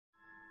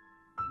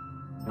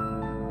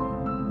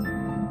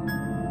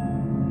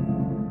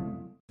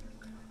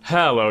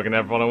Hello again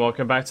everyone and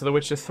welcome back to The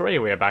Witcher 3.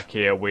 We are back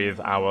here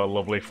with our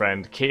lovely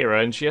friend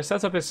Ciri, and she has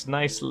set up this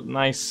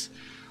nice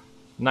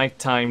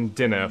nighttime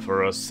dinner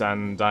for us,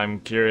 and I'm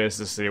curious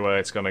to see where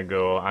it's gonna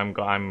go.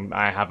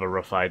 I have a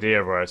rough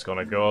idea of where it's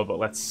gonna go, but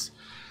let's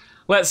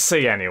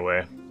see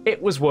anyway.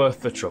 It was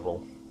worth the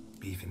trouble.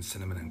 Beef and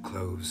cinnamon and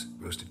cloves,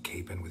 roasted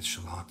capon with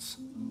shallots.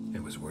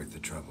 It was worth the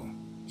trouble.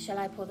 Shall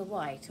I pour the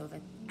white or the...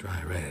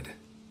 Dry red,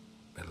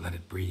 but let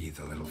it breathe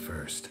a little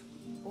first.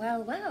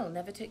 Well, well,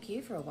 never took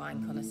you for a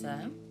wine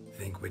connoisseur.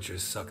 Think witchers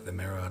suck the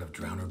marrow out of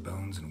drowner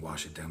bones and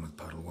wash it down with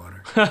puddle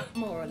water?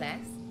 More or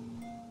less.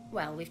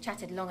 Well, we've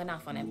chatted long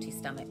enough on empty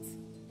stomachs.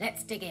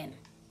 Let's dig in.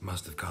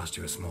 Must have cost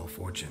you a small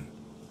fortune.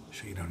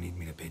 Sure you don't need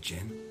me to pitch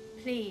in?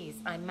 Please,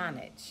 I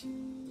manage.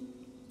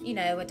 You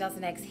know, a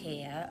dozen eggs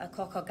here, a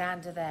cock or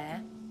gander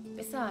there.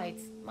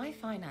 Besides, my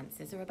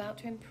finances are about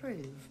to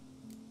improve.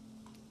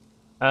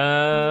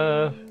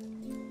 So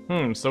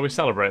we're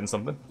celebrating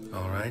something.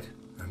 All right,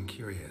 I'm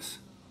curious.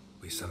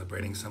 We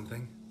celebrating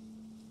something?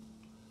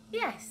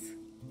 Yes,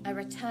 a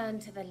return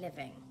to the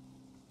living.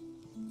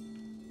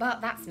 But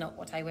that's not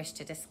what I wish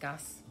to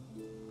discuss.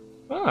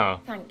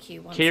 Oh. Thank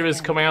you once Kira's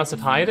again coming out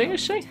of hiding,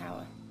 is she?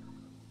 Tower.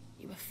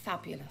 You were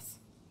fabulous.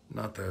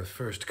 Not the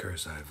first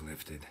curse I've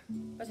lifted.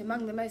 But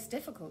among the most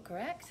difficult,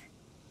 correct?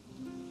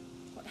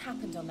 What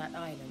happened on that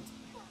island?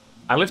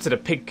 I lifted a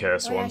pig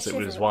curse Why, I once, it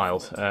shiver was at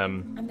wild. the thought.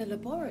 And the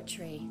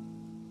laboratory.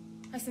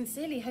 I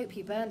sincerely hope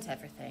you burnt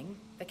everything.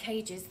 The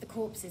cages, the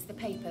corpses, the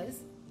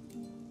papers.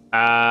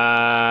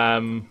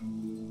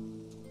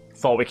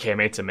 Thought we came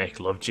here to make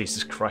love,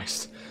 Jesus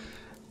Christ.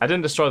 I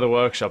didn't destroy the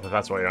workshop, if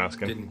that's what you're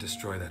asking. Didn't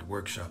destroy that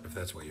workshop, if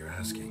that's what you're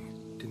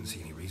asking. Didn't see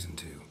any reason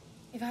to.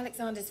 If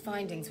Alexander's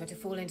findings were to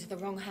fall into the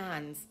wrong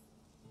hands...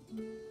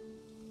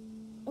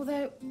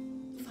 Although,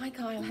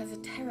 Isle has a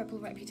terrible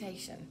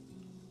reputation.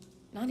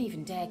 None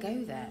even dare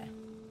go there.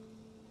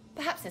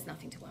 Perhaps there's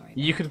nothing to worry about.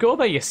 You could go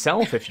there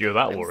yourself if you're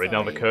that I'm worried,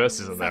 now the sorry. curse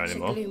isn't there Such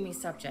anymore. a gloomy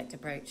subject to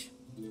broach.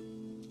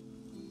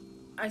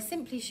 I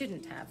simply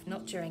shouldn't have,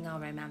 not during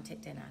our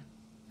romantic dinner.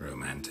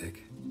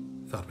 Romantic?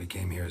 Thought we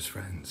came here as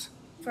friends.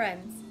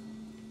 Friends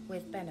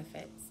with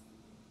benefits.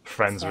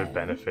 Friends So- with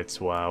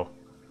benefits, wow.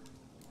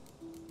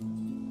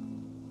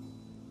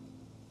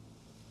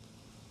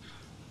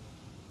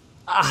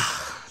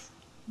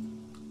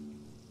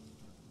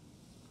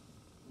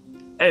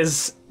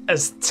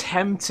 As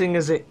tempting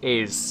as it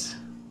is,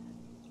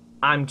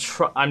 I'm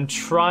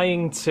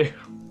trying to.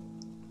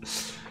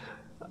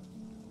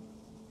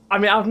 I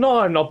mean, I've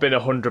not been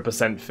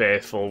 100%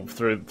 faithful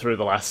through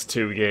the last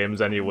two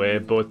games anyway,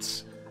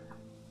 but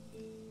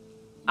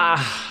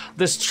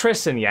there's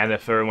Triss and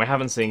Yennefer, and we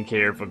haven't seen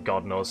Ciri for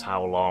God knows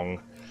how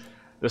long.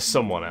 There's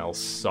someone else.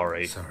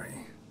 Sorry.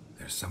 Sorry,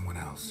 there's someone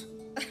else.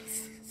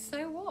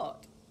 So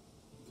what?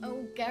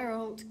 Oh,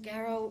 Geralt,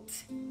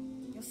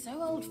 you're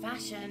so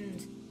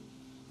old-fashioned.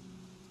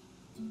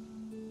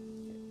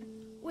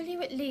 Will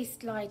you at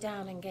least lie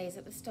down and gaze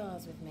at the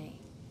stars with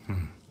me?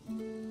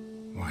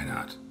 Why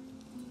not?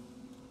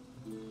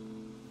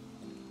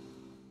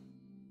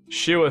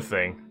 Sure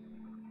thing.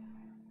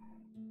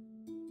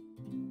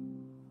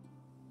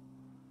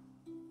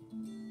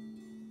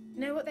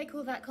 Know what they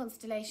call that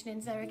constellation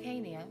in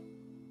Zerrikania?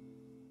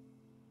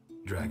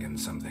 Dragon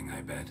something,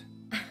 I bet.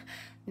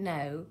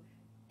 No,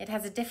 it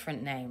has a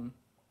different name.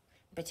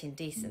 A bit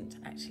indecent,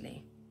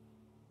 actually.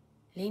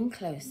 Lean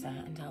closer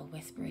and I'll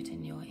whisper it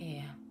in your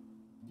ear.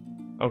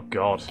 Oh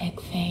God.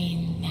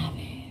 Egvein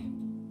Nave.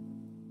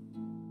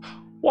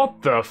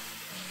 What the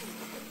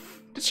f...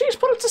 Did she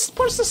just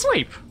put us to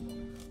sleep?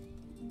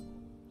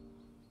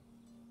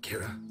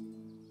 Kira?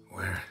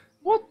 Where?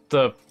 What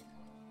the...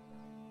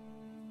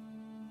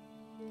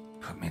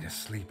 Put me to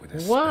sleep with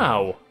this.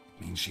 Wow.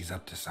 Means she's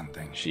up to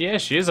something. She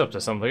is up to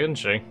something, isn't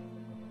she?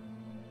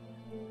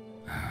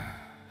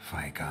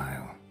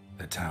 Isle,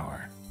 the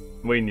tower.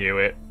 We knew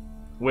it.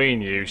 We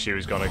knew she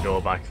was gonna go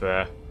back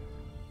there.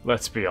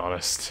 Let's be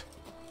honest.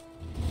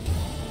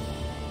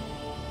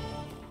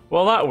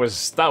 Well, that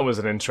was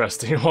an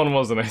interesting one,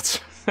 wasn't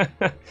it?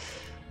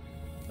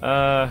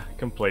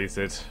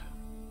 Completed.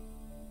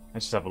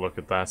 Let's just have a look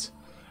at that.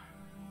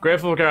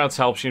 Grateful for Geralt's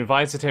help, she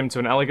invited him to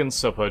an elegant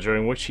supper,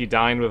 during which he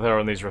dined with her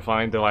on these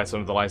refined delights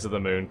under the light of the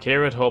moon.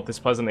 Ciri had hoped this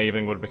pleasant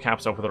evening would be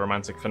capped off with a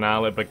romantic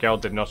finale, but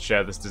Geralt did not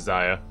share this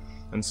desire.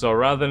 And so,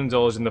 rather than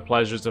indulge in the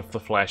pleasures of the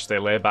flesh, they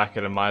lay back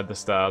and admired the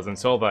stars,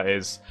 until that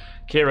is,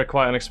 Ciri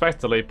quite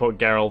unexpectedly put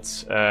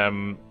Geralt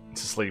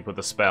to sleep with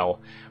a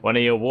spell. When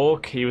he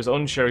awoke, he was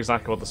unsure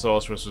exactly what the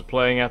sorceress was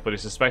playing at, but he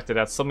suspected it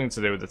had something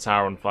to do with the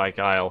tower on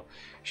Isle.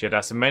 She had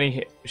asked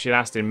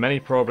him many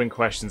probing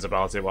questions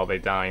about it while they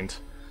dined.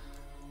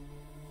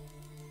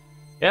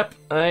 Yep,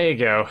 there you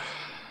go.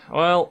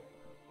 Well,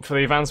 for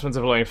the advancement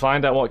of learning,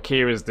 find out what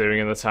Kira's doing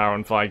in the tower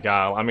on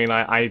Isle. I mean,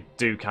 I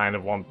do kind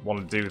of want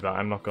to do that,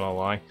 I'm not gonna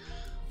lie.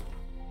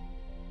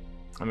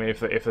 I mean,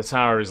 if the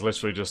tower is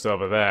literally just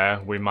over there,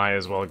 we might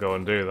as well go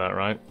and do that,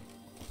 right?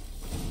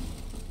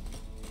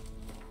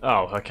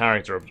 Oh, her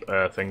character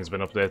thing's been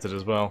updated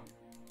as well.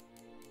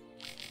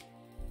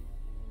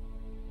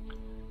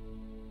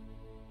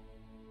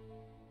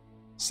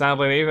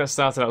 Sadly, an evening that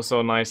started out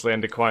so nicely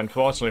ended quite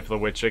unfortunately for the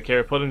Witcher.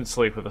 Ciri put him to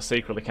sleep with a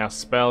secretly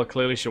cast spell.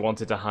 Clearly she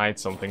wanted to hide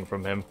something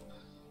from him.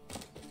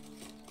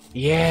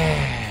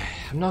 Yeah,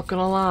 I'm not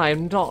gonna lie,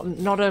 I'm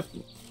not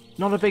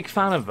a big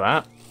fan of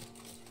that.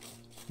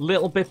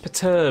 Little bit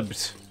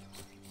perturbed.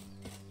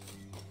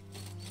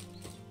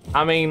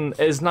 I mean,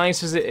 as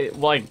nice as it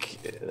like,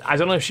 I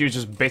don't know if she was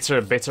just bitter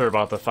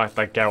about the fact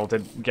that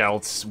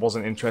Geralt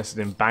wasn't interested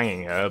in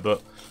banging her,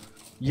 but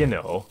you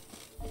know,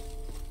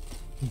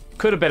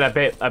 could have been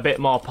a bit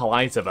more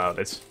polite about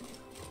it.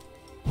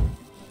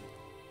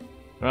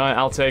 Right,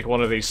 I'll take one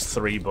of these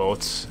 3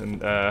 boats,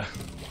 and I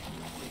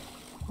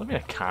mean,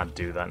 I can't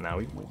do that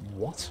now.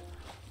 What?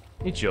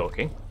 Are you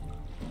joking?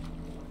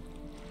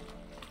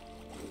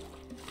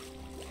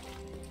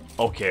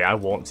 Okay, I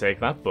won't take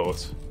that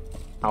boat.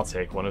 I'll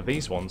take one of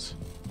these ones.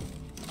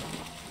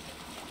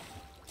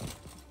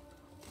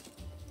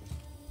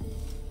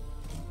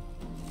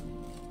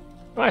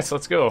 Right, so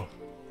let's go.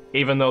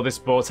 Even though this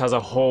boat has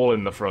a hole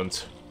in the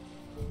front.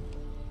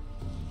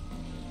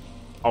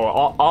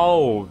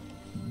 Oh,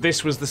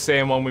 this was the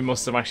same one we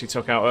must have actually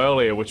took out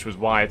earlier, which was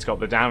why it's got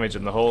the damage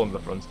and the hole in the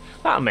front.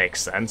 That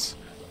makes sense.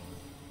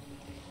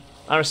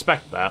 I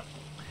respect that.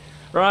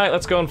 Right,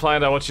 let's go and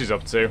find out what she's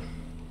up to.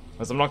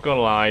 As I'm not gonna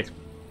lie,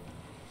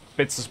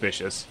 bit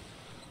suspicious.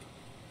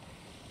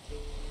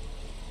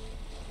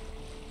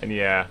 And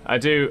yeah, I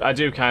do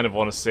kind of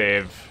want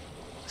to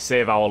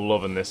save our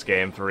love in this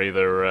game for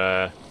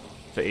either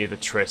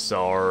Triss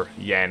or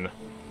Yen,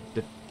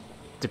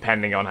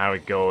 depending on how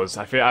it goes.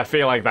 I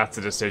feel like that's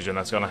a decision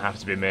that's going to have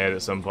to be made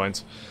at some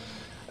point.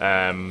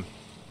 But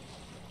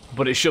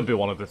it should be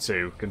one of the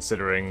two,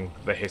 considering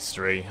the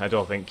history. I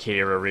don't think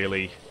Ciri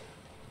really.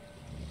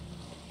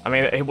 I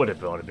mean, it would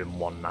have only been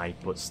one night,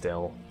 but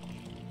still.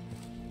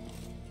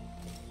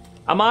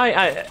 Am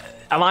I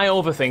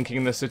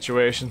overthinking this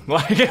situation?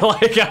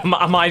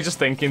 Am I just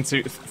thinking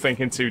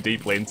too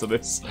deeply into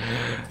this?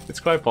 It's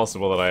quite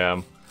possible that I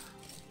am.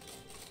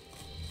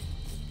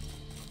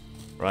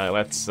 Right,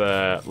 let's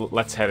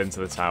head into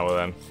the tower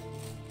then.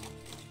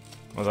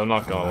 Well, I'm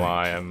not gonna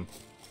lie,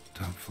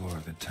 top floor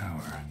of the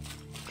tower.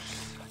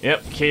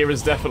 Yep,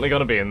 Kira's definitely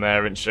gonna be in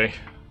there, isn't she?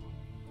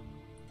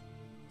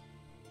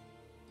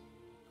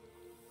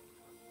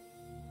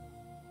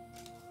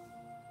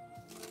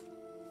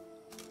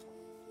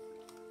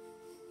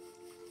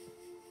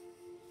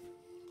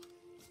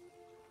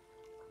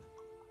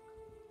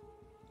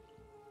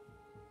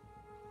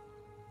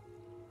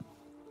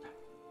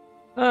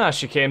 Ah,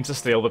 she came to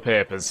steal the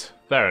papers.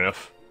 Fair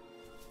enough.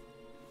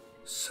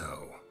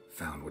 So,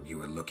 found what you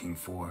were looking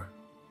for?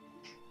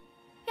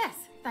 Yes,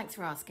 thanks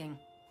for asking.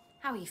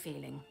 How are you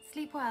feeling?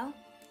 Sleep well?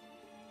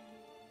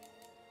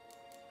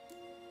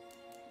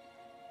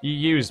 You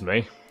used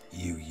me.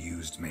 You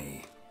used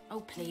me.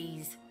 Oh,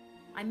 please.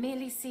 I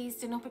merely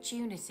seized an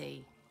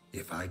opportunity.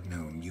 If I'd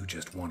known you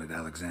just wanted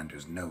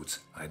Alexander's notes,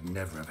 I'd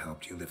never have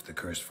helped you lift the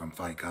curse from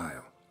Fyke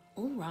Isle.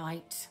 All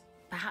right.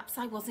 Perhaps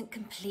I wasn't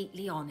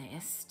completely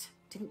honest.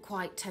 Didn't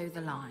quite toe the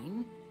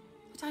line.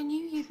 But I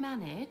knew you'd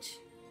manage.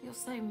 You're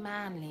so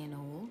manly and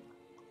all.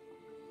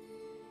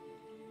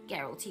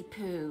 Geralty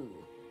poo.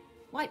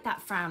 Wipe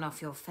that frown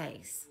off your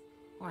face,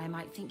 or I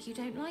might think you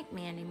don't like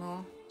me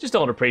anymore. Just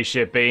don't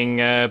appreciate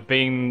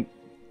being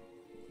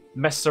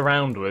messed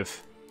around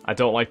with. I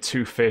don't like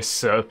two-faced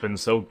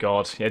serpents, oh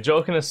god. Yeah,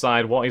 joking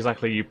aside, what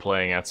exactly are you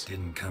playing at?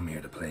 Didn't come here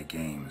to play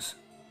games.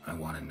 I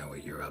want to know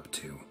what you're up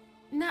to.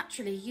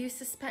 Naturally, you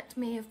suspect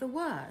me of the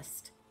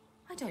worst.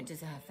 I don't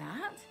deserve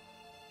that.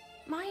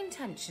 My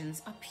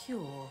intentions are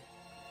pure,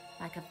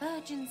 like a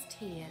virgin's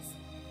tears.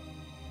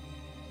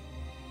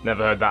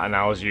 Never heard that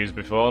analogy used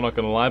before, not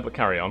gonna lie, but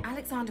carry on.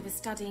 Alexander was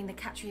studying the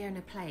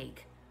Catriona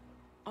plague.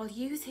 I'll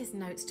use his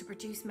notes to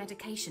produce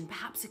medication,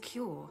 perhaps a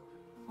cure,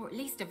 or at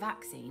least a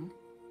vaccine.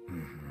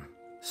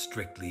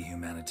 Strictly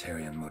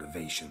humanitarian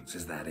motivations,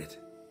 is that it?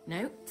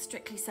 No,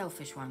 strictly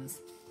selfish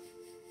ones.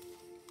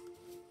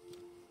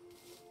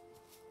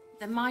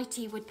 The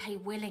mighty would pay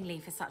willingly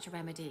for such a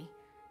remedy.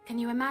 Can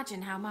you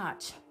imagine how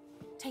much?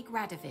 Take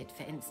Radovid,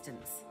 for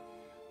instance.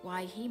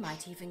 Why, he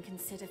might even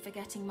consider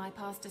forgetting my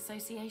past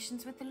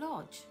associations with the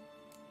Lodge.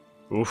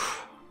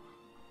 Oof.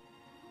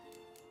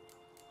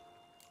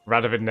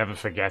 Radovid never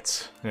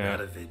forgets. Yeah.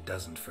 Radovid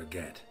doesn't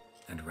forget,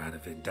 and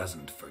Radovid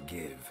doesn't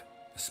forgive,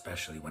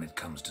 especially when it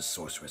comes to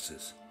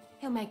sorceresses.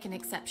 He'll make an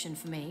exception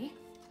for me.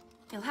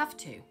 He'll have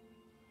to.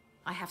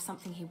 I have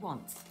something he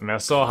wants. I mean, I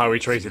saw how he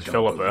treated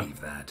Philippa.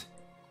 Believe that.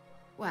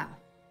 Well,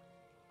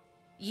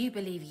 you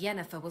believe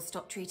Yennefer will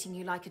stop treating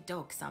you like a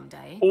dog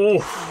someday.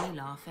 Oof. See me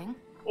laughing.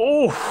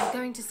 Oof. I'm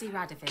going to see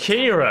Radovid.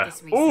 Kira.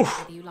 This research, Oof.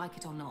 whether you like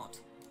it or not.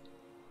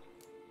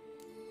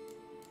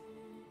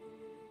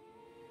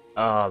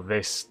 Oh,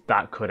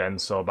 that could end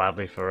so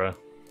badly for her.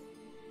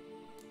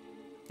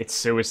 It's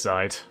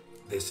suicide.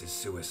 This is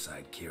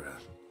suicide, Kira.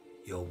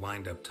 You'll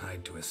wind up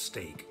tied to a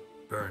stake,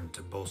 burned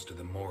to bolster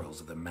the morals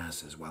of the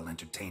masses while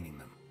entertaining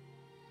them.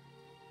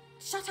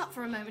 Shut up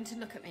for a moment and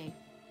look at me.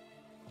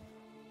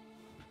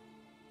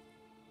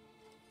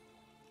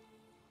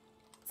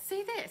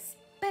 See this?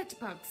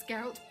 Bedbugs,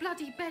 Geralt,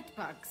 bloody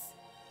bedbugs.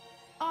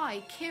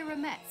 I, Kira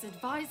Metz,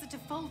 advisor to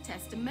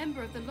Foltest, a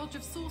member of the Lodge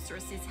of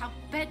Sorceresses, have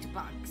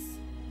bedbugs.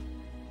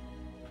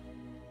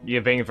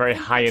 You're being very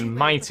high and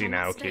mighty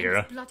now, I'll stay in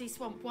Kira. this bloody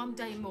swamp one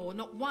day more,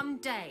 not one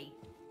day.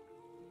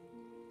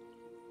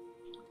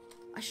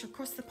 I shall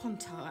cross the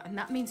Pontar, and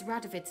that means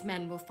Radovid's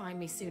men will find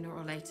me sooner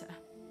or later.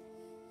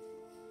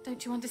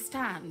 Don't you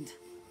understand?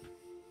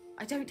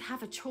 I don't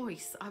have a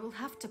choice. I will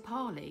have to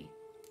parley.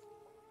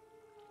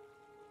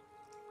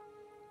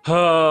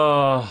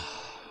 Go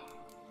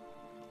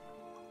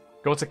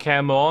to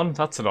Kaer Morhen?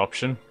 That's an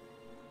option.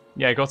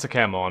 Yeah, go to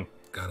Kaer Morhen.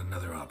 Got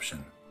another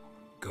option.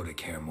 Go to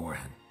Kaer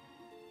Morhen.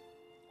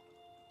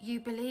 You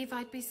believe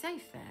I'd be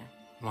safe there?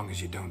 Long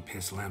as you don't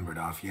piss Lambert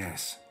off,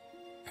 yes.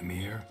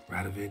 Emir,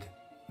 Radovid,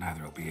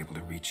 neither will be able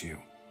to reach you.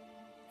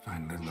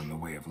 Find little in the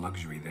way of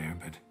luxury there,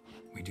 but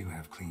we do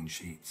have clean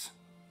sheets.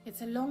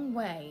 It's a long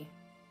way,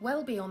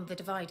 well beyond the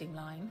dividing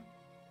line.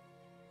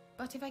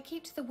 But if I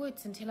keep to the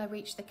woods until I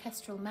reach the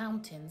Kestrel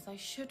Mountains, I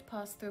should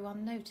pass through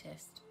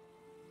unnoticed.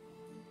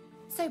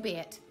 So be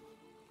it.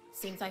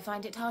 Seems I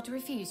find it hard to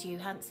refuse you,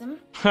 handsome.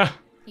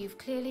 You've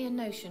clearly a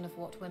notion of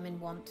what women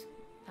want,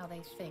 how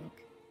they think.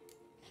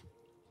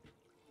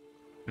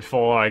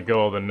 Before I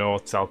go, the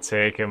notes, I'll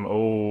take him.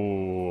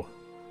 Ooh.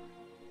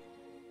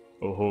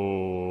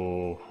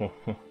 Oh.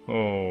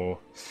 Oh.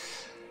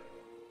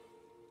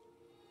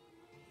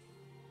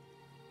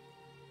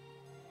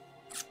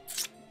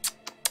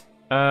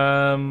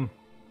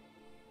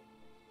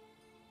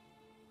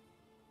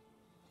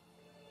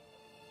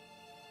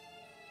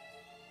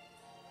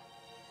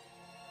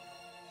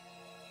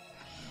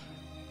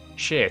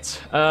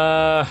 Shit.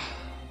 I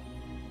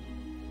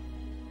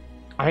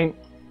mean,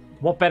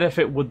 what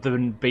benefit would there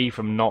be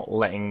from not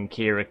letting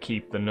Kira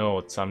keep the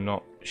notes? I'm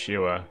not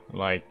sure.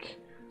 Like,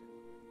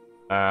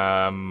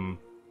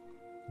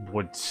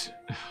 would...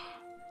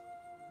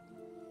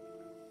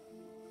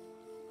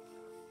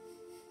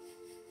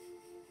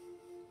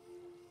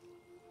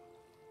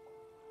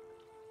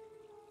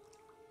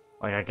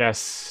 Like, I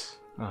guess...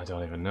 Oh, I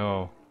don't even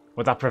know.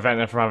 Would that prevent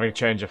her from having a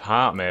change of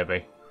heart,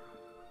 maybe?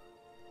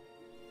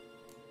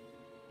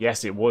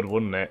 Yes, it would,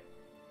 wouldn't it?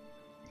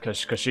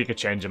 Because she could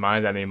change her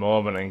mind any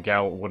moment and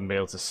Geralt wouldn't be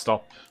able to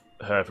stop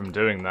her from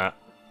doing that.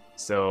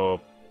 So,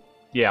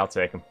 yeah, I'll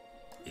take him.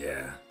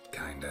 Yeah,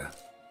 kinda.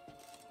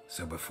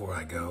 So before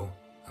I go,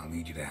 I'll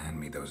need you to hand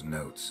me those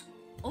notes.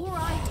 All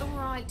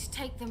right,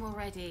 take them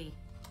already.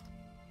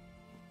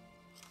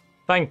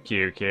 Thank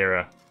you,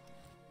 Kira.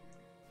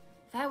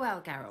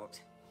 Farewell,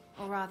 Geralt.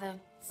 Or rather,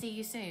 see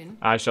you soon.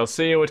 I shall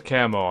see you at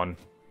Kaer Morhen.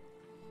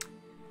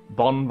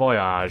 Bon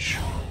voyage.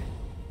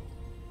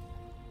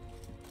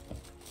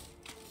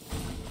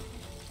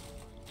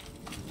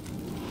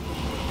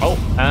 Oh,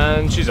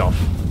 and she's off.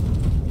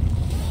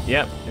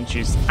 Yep, and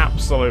she's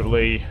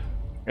absolutely...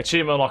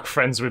 Achievement unlock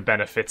friends with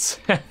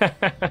benefits.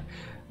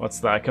 What's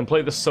that?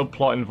 Complete the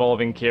subplot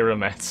involving Kira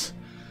Metz.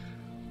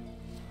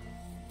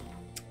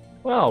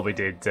 Well, we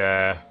did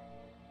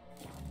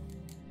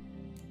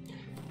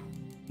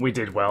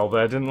well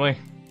there, didn't we?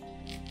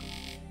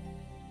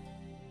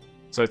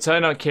 So it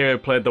turned out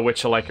Kira played the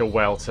Witcher like a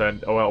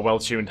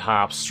well-tuned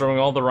harp, strumming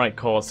all the right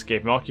chords to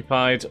keep him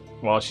occupied,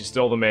 while she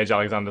stole the Mage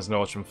Alexander's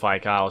notes from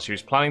Fyke Isle. She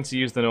was planning to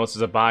use the notes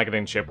as a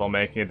bargaining chip while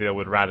making a deal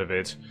with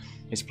Radovid.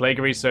 His plague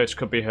research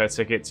could be her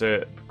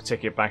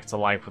ticket back to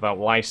life without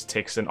lice,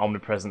 ticks, and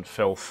omnipresent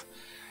filth.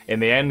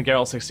 In the end,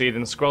 Geralt succeeded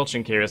in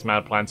squelching Kira's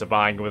mad plan to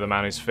bargain with a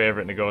man whose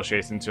favourite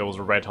negotiating tools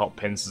were red-hot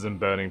pincers and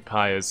burning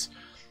pyres.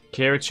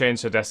 Kira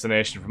changed her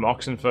destination from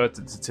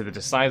Oxenfurt to the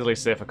decidedly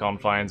safer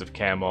confines of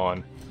Kaer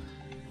Morhen.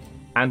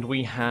 And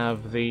we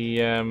have the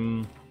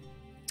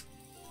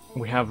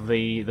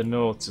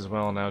notes as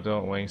well now,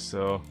 don't we?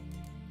 So,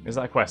 is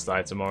that a quest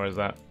item or is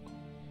that?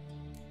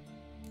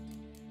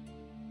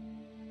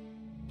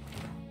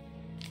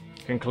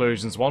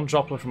 Conclusions. 1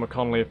 droplet from a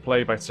colony of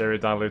plague bacteria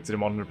diluted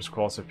in 100%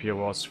 quarter of pure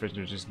water sufficient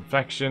to reduce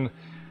infection.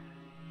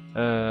 In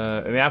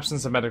the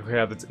absence of medical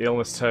care, the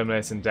illness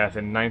terminates in death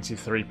in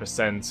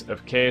 93%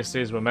 of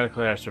cases. When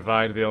medical care is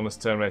provided, the illness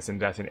terminates in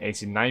death in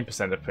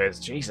 89% of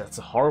cases. Jeez, that's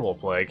a horrible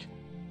plague.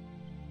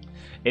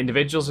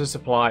 Individuals who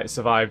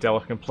survive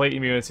develop complete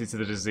immunity to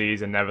the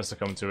disease and never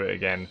succumb to it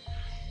again.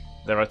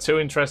 There are 2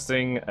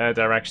 interesting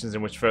directions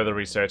in which further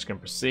research can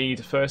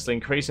proceed. Firstly,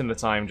 increasing the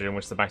time during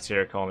which the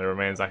bacteria colony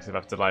remains active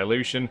after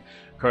dilution,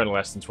 currently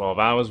less than 12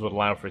 hours, would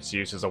allow for its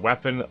use as a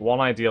weapon, one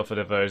ideal for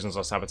diversions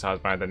or sabotage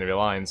by enemy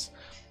lines.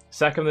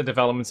 Second, the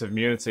development of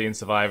immunity in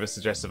survivors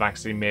suggests a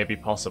vaccine may be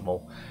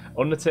possible.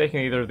 Undertaking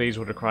either of these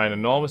would require an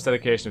enormous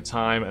dedication of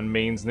time and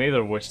means,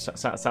 neither of which,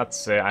 sad to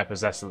say, I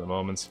possess at the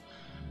moment.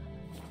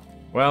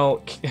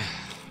 Well,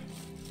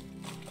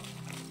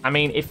 I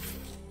mean, if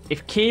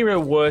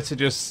Kira were to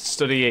just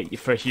study it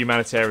for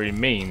humanitarian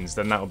means,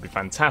 then that would be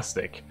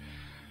fantastic.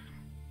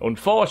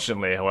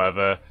 Unfortunately,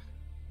 however,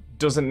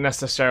 doesn't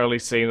necessarily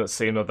seem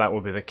that that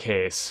would be the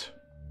case,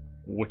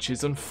 which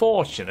is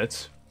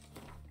unfortunate.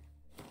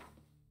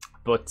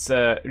 But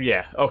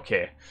yeah,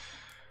 okay.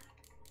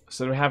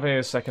 So do we have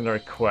any secondary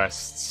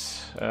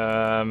quests?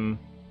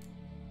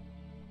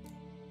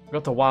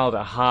 Got the Wild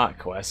at Heart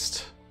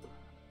quest.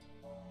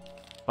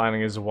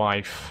 Finding his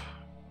wife.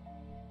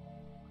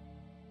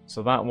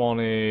 So that one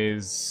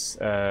is...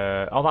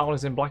 oh, that one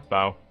is in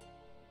Blackbow.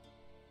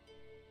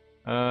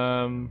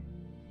 I'm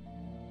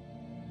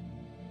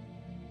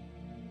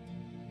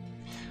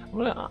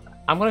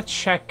gonna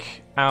check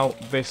out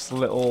this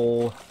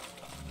little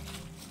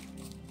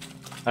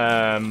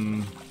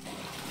island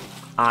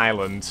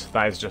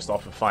that is just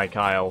off of Fyke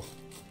Isle.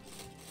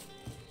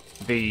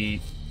 The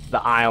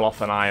isle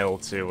off an isle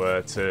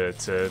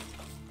to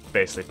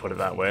basically put it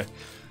that way.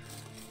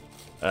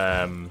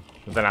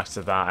 Then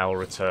after that, I'll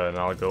return and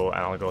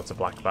I'll go to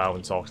Blackbow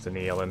and talk to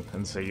Neil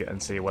and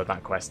see where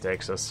that quest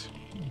takes us.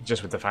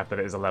 Just with the fact that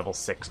it is a level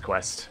 6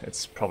 quest,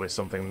 it's probably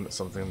something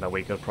that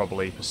we could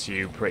probably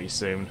pursue pretty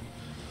soon.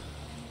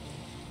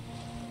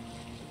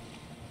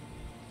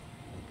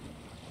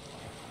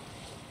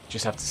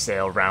 Just have to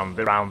sail around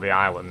the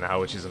island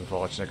now, which is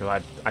unfortunate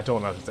because I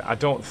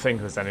don't think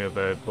there's any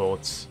other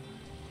boats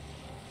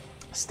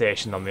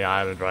stationed on the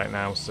island right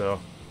now, so.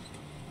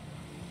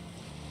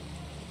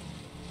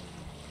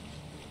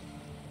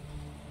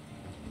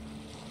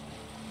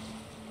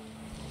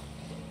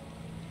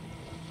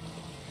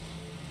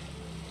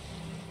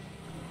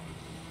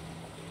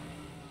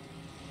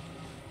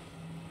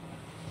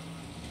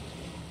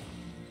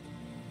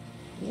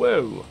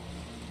 Whoa!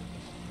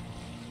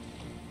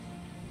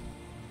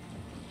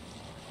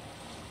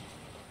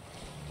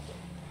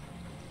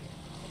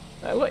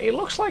 It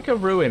looks like a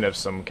ruin of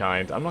some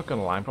kind. I'm not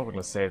gonna lie, I'm probably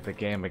gonna save the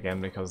game again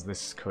because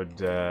this could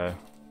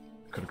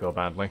go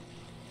badly.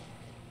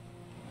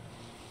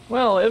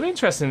 Well, it'll be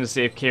interesting to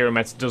see if Ciri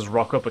Metz does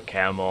rock up at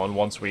Kaer Morhen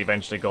once we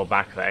eventually go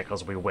back there,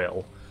 because we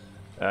will.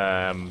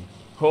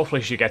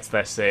 Hopefully she gets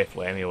there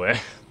safely anyway.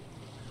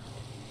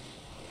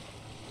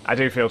 I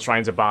do feel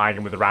trying to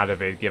bargain with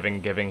Radovid,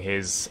 giving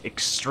his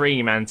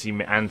extreme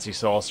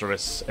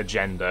anti-sorceress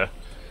agenda.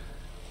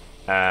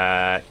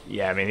 Yeah,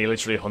 I mean, he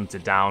literally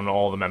hunted down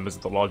all the members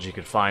of the Lodge he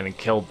could find and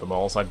killed them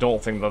all, so I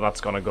don't think that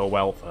that's going to go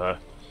well for her.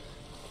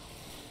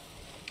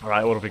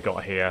 Alright, what have we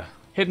got here?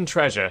 Hidden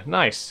treasure.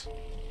 Nice.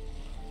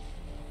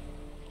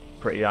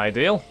 Pretty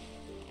ideal.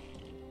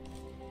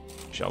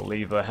 Shall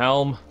leave the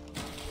helm.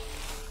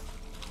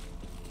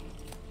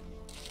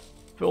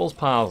 Fool's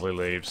parsley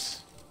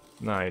leaves.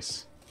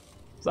 Nice.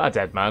 Is that a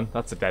dead man?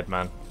 That's a dead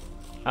man.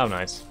 How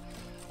nice.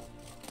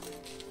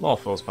 More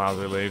fool's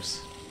parsley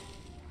leaves.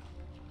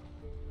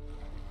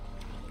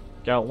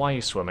 Gal, why are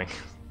you swimming?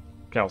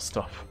 Gal,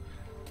 stop.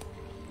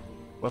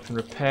 Weapon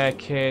repair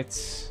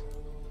kit.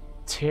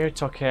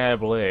 Tear-to-care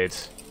blade.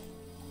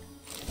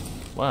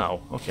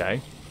 Wow,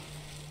 okay.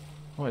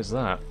 What is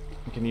that?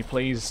 Can you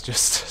please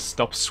just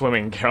stop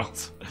swimming,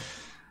 Geralt?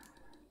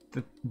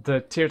 The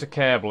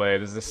Tear-to-care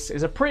blade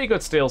is a pretty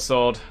good steel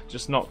sword,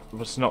 just not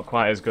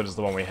quite as good as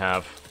the one we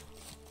have.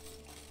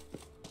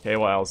 Okay,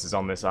 what else is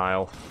on this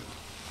isle?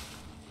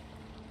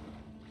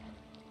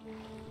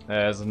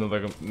 There's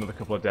another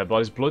couple of dead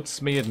bodies.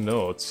 Blood-smeared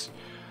notes.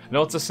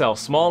 Note to self,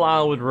 small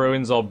isle with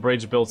ruins or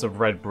bridge built of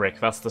red brick.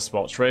 That's the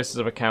spot. Traces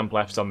of a camp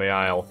left on the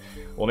isle.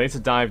 We'll need to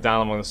dive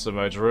down among the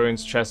submerged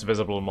ruins. Chests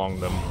visible among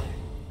them.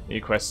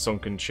 New quest,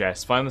 sunken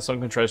chest. Find the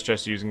sunken treasure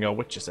chest using your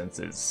witcher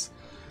senses.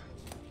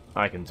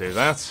 I can do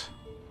that.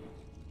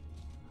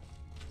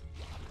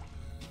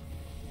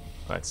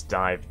 Let's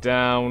dive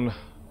down.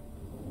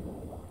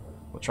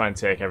 We'll try and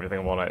take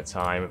everything one at a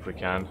time if we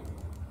can.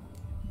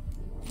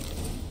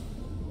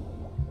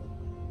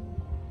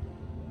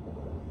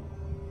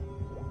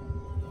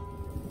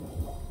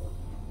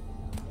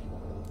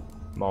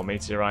 More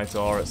meteorite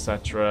ore,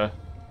 etc.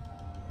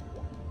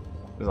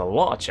 There's a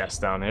lot of chests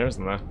down here,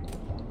 isn't there?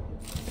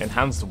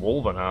 Enhanced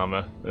Wolven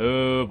armor.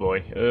 Oh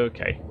boy,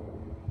 okay.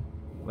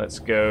 Let's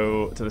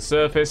go to the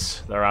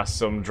surface. There are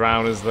some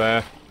drowners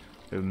there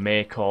who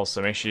may cause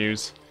some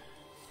issues.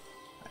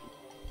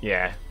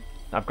 Yeah,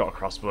 I've got a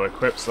crossbow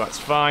equipped, so that's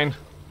fine.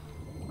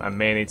 I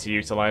may need to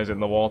utilize it in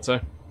the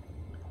water.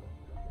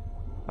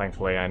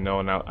 Thankfully, I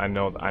know now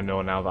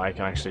that I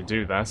can actually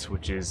do that,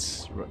 which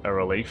is a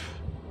relief.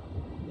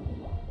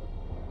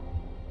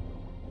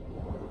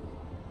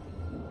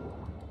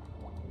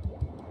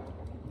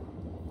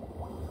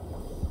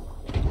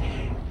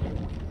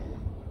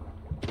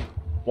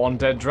 One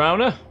dead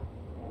drowner.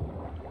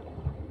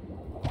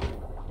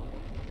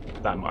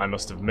 I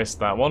must have missed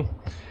that one.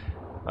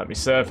 Let me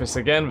surface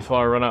again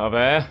before I run out of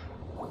air.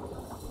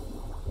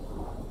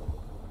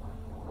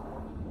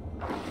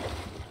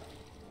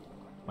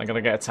 Am I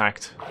gonna get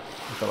attacked? I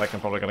feel like I'm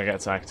probably gonna get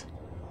attacked.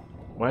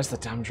 Where's the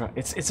damn drowner?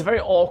 It's a very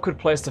awkward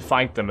place to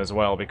fight them as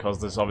well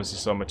because there's obviously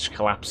so much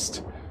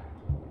collapsed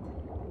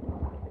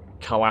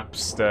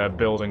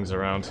buildings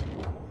around.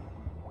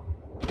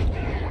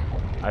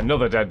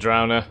 Another dead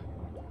drowner.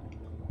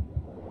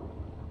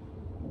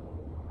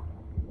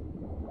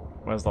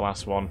 Where's the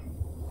last one?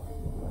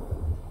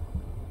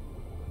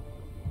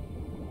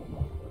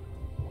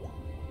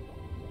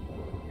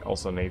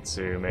 Also need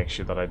to make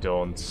sure that I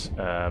don't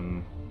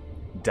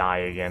die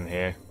again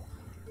here.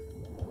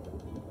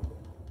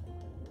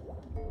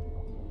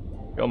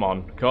 Come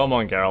on,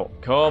 Geralt.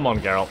 Come on,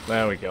 Geralt.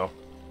 There we go.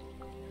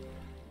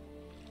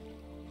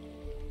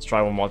 Let's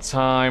try one more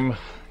time.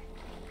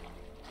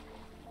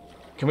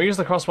 Can we use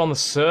the crossbow on the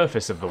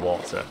surface of the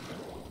water?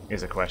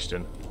 Is a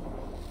question.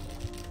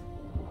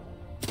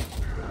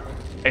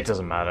 It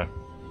doesn't matter.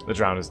 The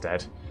drowner's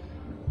dead.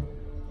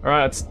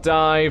 Alright, let's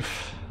dive.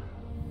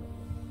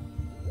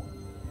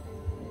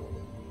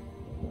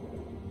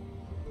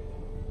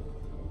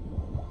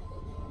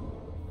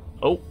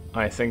 Oh,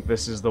 I think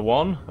this is the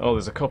one. Oh,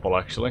 there's a couple,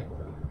 actually.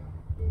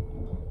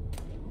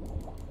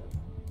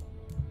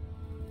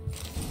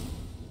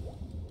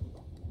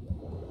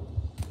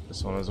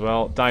 This one as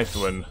well.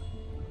 Dythwin.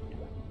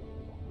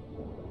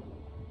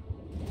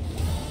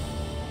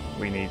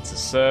 We need to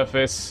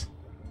surface.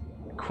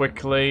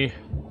 Quickly.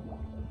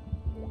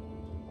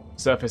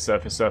 Surface,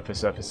 surface, surface,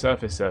 surface,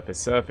 surface, surface,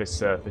 surface,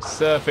 surface,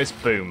 surface.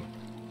 Boom.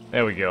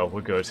 There we go.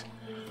 We're good.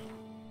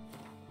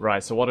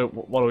 Right, so what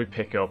do we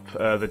pick up?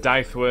 The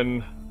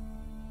Dythwin.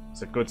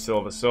 It's a good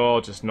silver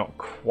sword, just not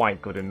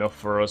quite good enough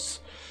for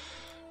us.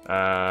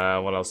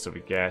 What else did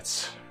we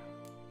get?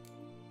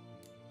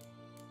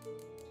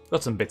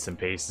 Got some bits and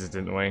pieces,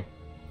 didn't we?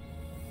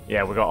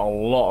 Yeah, we got a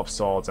lot of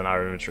swords in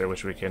our inventory,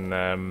 which we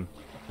can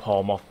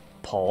palm off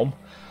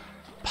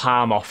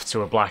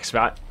to a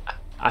blacksmith.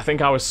 I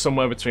think I was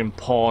somewhere between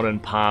pawn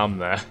and palm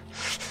there.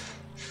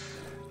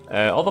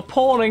 Although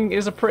pawning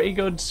is a pretty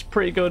good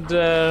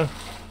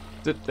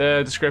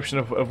description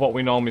of what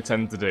we normally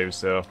tend to do,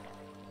 so...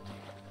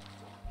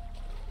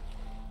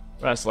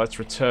 Right, so let's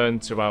return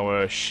to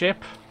our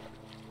ship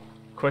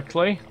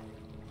quickly.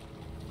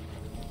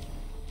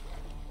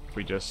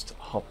 We just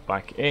hop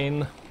back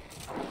in.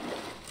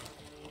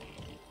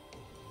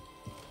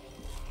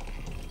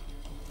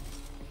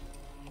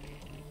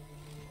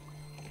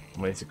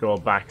 We need to go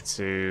back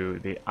to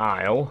the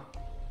Isle,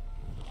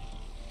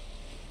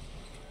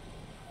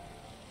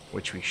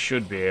 which we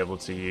should be able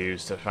to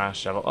use to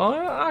fast travel. Oh,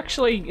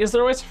 actually, is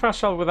there a way to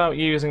fast travel without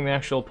using the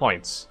actual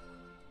points?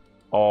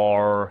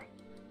 Or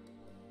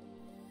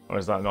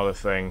is that another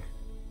thing?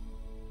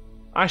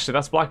 Actually,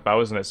 that's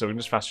Blackbow, isn't it? So we can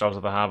just fast travel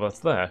to the harbour that's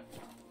there.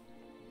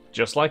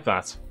 Just like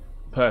that.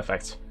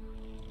 Perfect.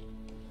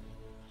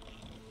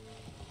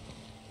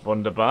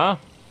 Wunderbar.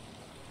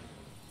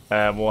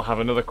 We'll have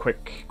another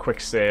quick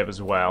save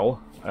as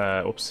well.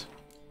 Oops.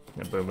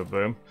 Yeah, boom, boom,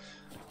 boom.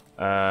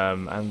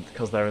 And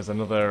because there is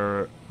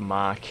another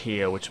mark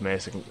here which may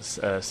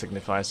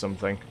signify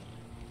something.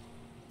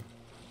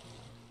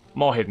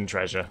 More hidden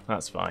treasure.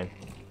 That's fine.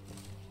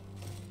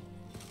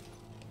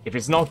 If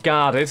it's not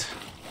guarded,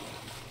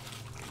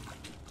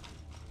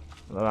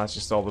 well, that's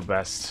just all the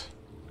best.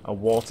 A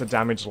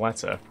water-damaged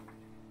letter.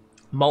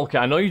 Malka,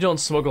 I know you don't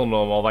smuggle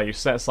no more, that you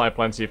set aside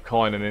plenty of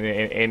coin and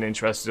ain't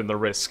interested in the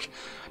risk.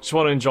 Just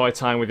want to enjoy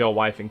time with your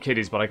wife and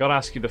kiddies, but I gotta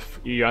ask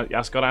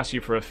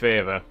you for a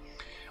favour.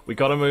 We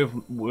gotta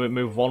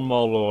move one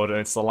more load, and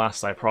it's the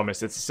last, I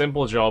promise. It's a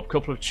simple job,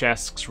 couple of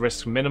chests,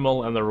 risk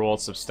minimal, and the reward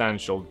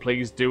substantial.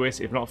 Please do it,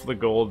 if not for the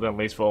gold, then at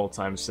least for old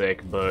time's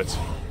sake, Bert.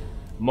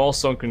 More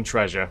sunken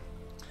treasure.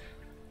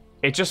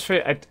 It just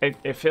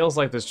it feels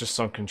like there's just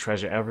sunken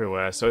treasure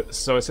everywhere. So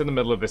it's in the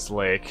middle of this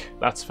lake.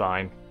 That's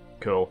fine.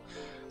 Cool.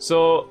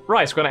 So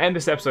right, we're gonna end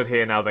this episode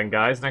here now, then,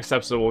 guys. Next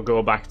episode we'll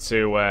go back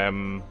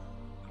to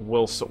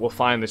we'll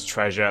find this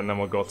treasure, and then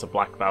we'll go to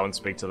Blackbow and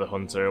speak to the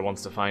hunter who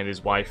wants to find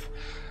his wife.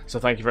 So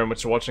thank you very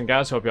much for watching,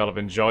 guys. Hope you all have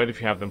enjoyed. If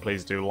you have, then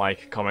please do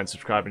like, comment,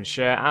 subscribe, and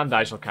share. And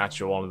I shall catch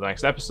you all in the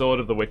next episode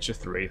of The Witcher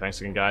 3.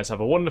 Thanks again, guys. Have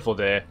a wonderful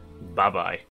day. Bye bye.